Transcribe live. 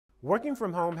Working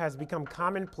from home has become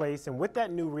commonplace, and with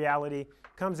that new reality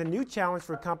comes a new challenge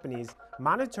for companies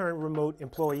monitoring remote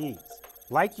employees,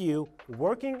 like you,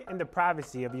 working in the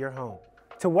privacy of your home.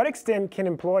 To what extent can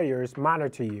employers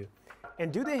monitor you?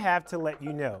 And do they have to let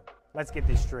you know? Let's get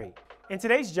this straight. In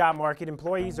today's job market,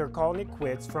 employees are calling it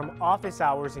quits from office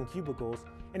hours and cubicles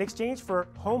in exchange for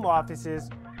home offices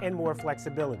and more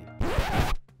flexibility.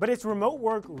 But is remote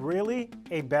work really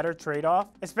a better trade-off?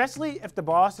 Especially if the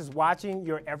boss is watching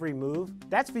your every move?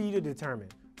 That's for you to determine.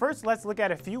 First, let's look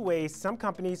at a few ways some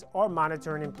companies are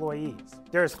monitoring employees.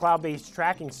 There is cloud-based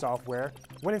tracking software.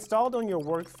 When installed on your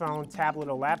work phone, tablet,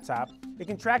 or laptop, it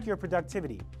can track your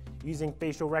productivity using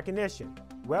facial recognition,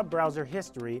 web browser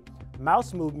history,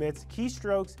 mouse movements,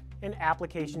 keystrokes, and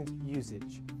application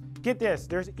usage. Get this,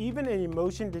 there's even an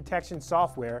emotion detection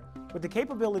software with the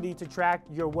capability to track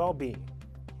your well-being.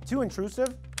 Too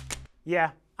intrusive? Yeah,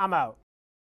 I'm out.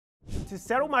 To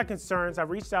settle my concerns, I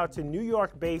reached out to New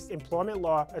York-based employment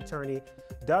law attorney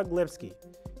Doug Lipsky.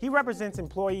 He represents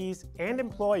employees and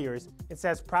employers and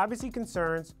says privacy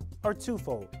concerns are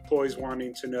twofold. Employees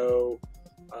wanting to know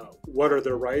what are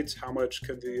their rights, how much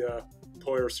can the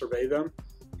employer survey them,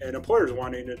 and employers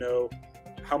wanting to know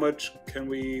how much can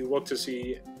we look to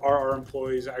see are our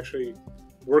employees actually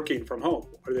working from home?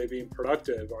 Are they being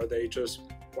productive? Are they just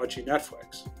watching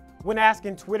Netflix? When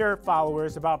asking Twitter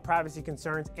followers about privacy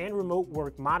concerns and remote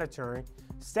work monitoring,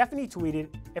 Stephanie tweeted,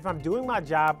 "If I'm doing my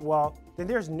job well, then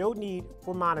there's no need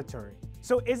for monitoring."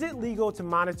 So is it legal to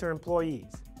monitor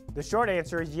employees? The short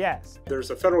answer is yes.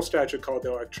 There's a federal statute called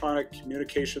the Electronic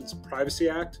Communications Privacy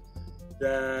Act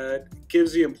that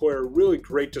gives the employer really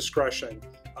great discretion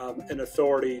and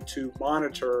authority to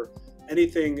monitor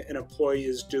anything an employee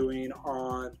is doing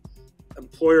on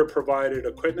employer-provided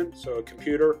equipment, so a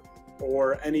computer,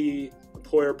 or any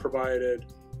employer-provided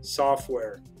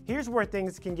software. Here's where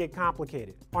things can get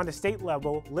complicated. On the state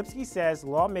level, Lipsky says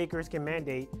lawmakers can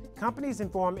mandate companies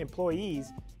inform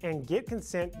employees and get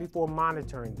consent before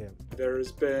monitoring them.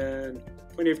 There's been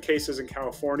plenty of cases in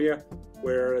California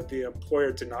where the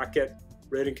employer did not get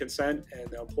written consent and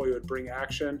the employee would bring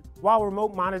action. While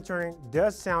remote monitoring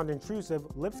does sound intrusive,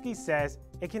 Lipsky says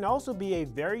it can also be a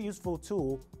very useful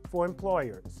tool for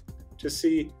employers. To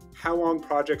see how long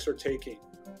projects are taking,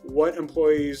 what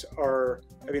employees are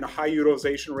having a high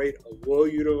utilization rate, a low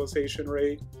utilization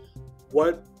rate,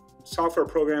 what software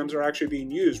programs are actually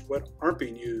being used, what aren't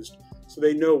being used, so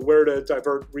they know where to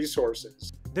divert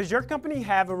resources. Does your company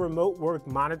have a remote work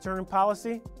monitoring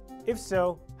policy? If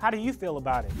so, how do you feel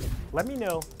about it? Let me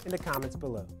know in the comments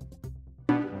below.